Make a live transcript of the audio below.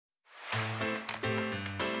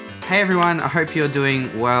Hey everyone, I hope you're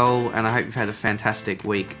doing well and I hope you've had a fantastic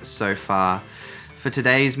week so far. For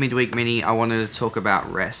today's Midweek Mini, I wanted to talk about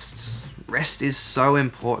rest. Rest is so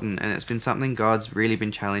important and it's been something God's really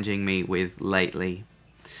been challenging me with lately.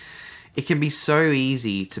 It can be so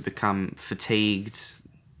easy to become fatigued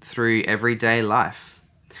through everyday life.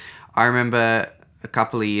 I remember a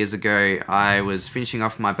couple of years ago, I was finishing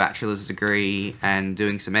off my bachelor's degree and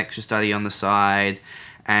doing some extra study on the side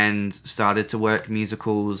and started to work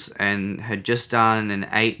musicals and had just done an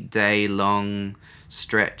 8-day long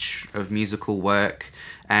stretch of musical work,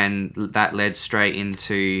 and that led straight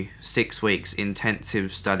into 6 weeks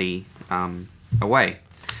intensive study away.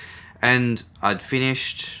 And I'd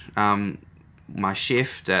finished my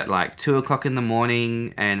shift at like 2 o'clock in the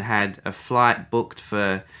morning and had a flight booked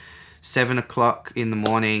for 7 o'clock in the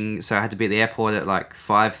morning, so I had to be at the airport at like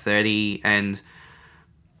 5:30, and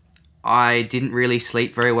I didn't really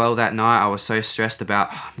sleep very well that night. I was so stressed about,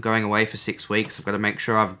 I'm going away for 6 weeks, I've got to make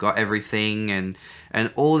sure I've got everything, and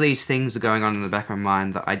all these things are going on in the back of my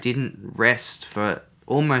mind that I didn't rest for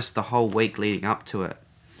almost the whole week leading up to it.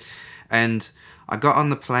 And I got on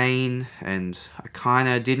the plane and I kind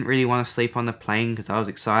of didn't really want to sleep on the plane because I was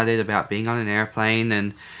excited about being on an airplane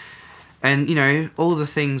and you know, all the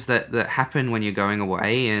things that happen when you're going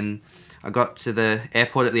away. And I got to the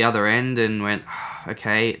airport at the other end and went,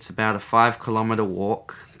 okay, it's about a 5-kilometer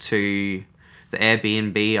walk to the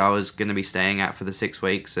Airbnb I was going to be staying at for the 6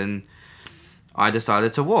 weeks, and I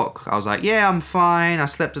decided to walk. I was like, yeah, I'm fine. I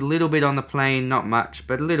slept a little bit on the plane, not much,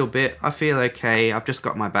 but a little bit. I feel okay. I've just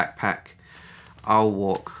got my backpack. I'll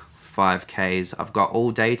walk 5Ks. I've got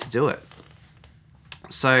all day to do it.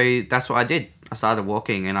 So that's what I did. I started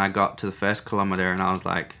walking and I got to the 1st kilometer and I was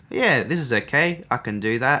like, yeah, this is okay. I can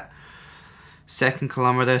do that. 2nd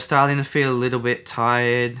kilometer, starting to feel a little bit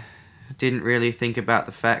tired. Didn't really think about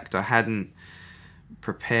the fact I hadn't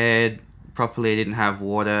prepared properly. I didn't have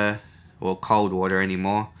water or cold water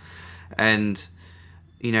anymore. And,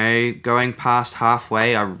 you know, going past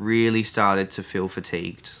halfway, I really started to feel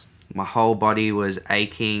fatigued. My whole body was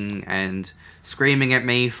aching and screaming at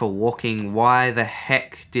me for walking. Why the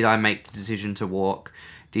heck did I make the decision to walk?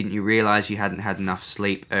 Didn't you realize you hadn't had enough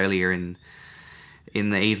sleep earlier in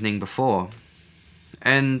the evening before?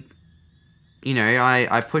 And, you know,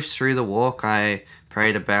 I pushed through the walk. I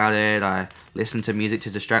prayed about it. I listened to music to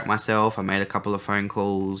distract myself. I made a couple of phone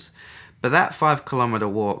calls. But that 5-kilometer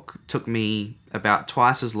walk took me about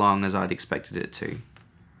twice as long as I'd expected it to.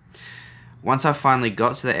 Once I finally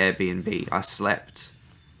got to the Airbnb, I slept.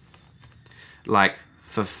 Like,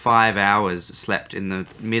 for 5 hours, slept in the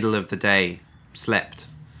middle of the day. Slept.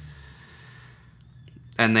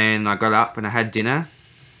 And then I got up and I had dinner.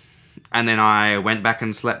 And then I went back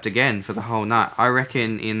and slept again for the whole night. I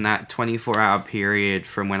reckon in that 24-hour period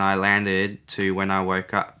from when I landed to when I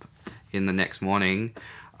woke up in the next morning,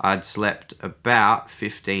 I'd slept about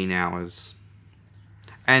 15 hours.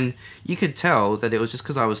 And you could tell that it was just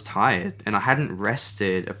because I was tired and I hadn't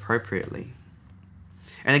rested appropriately.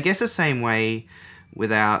 And I guess the same way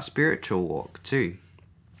with our spiritual walk too.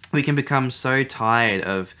 We can become so tired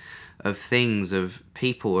of things, of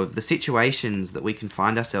people, of the situations that we can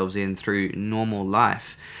find ourselves in through normal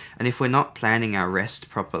life. And if we're not planning our rest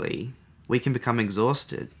properly, we can become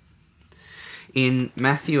exhausted. In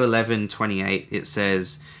Matthew 11:28, it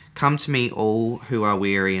says, "Come to me all who are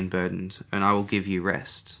weary and burdened, and I will give you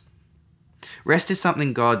rest." Rest is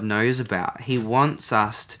something God knows about. He wants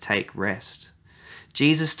us to take rest.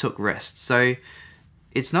 Jesus took rest, so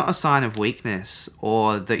it's not a sign of weakness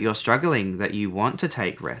or that you're struggling that you want to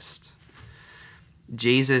take rest.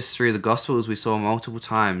 Jesus, through the Gospels, we saw multiple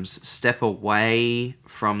times step away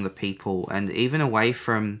from the people and even away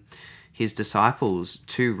from his disciples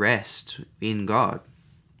to rest in God.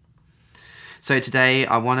 So today,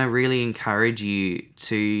 I want to really encourage you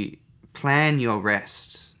to plan your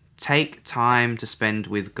rest. Take time to spend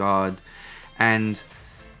with God and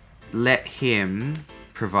let him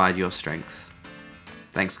provide your strength.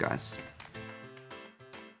 Thanks, guys.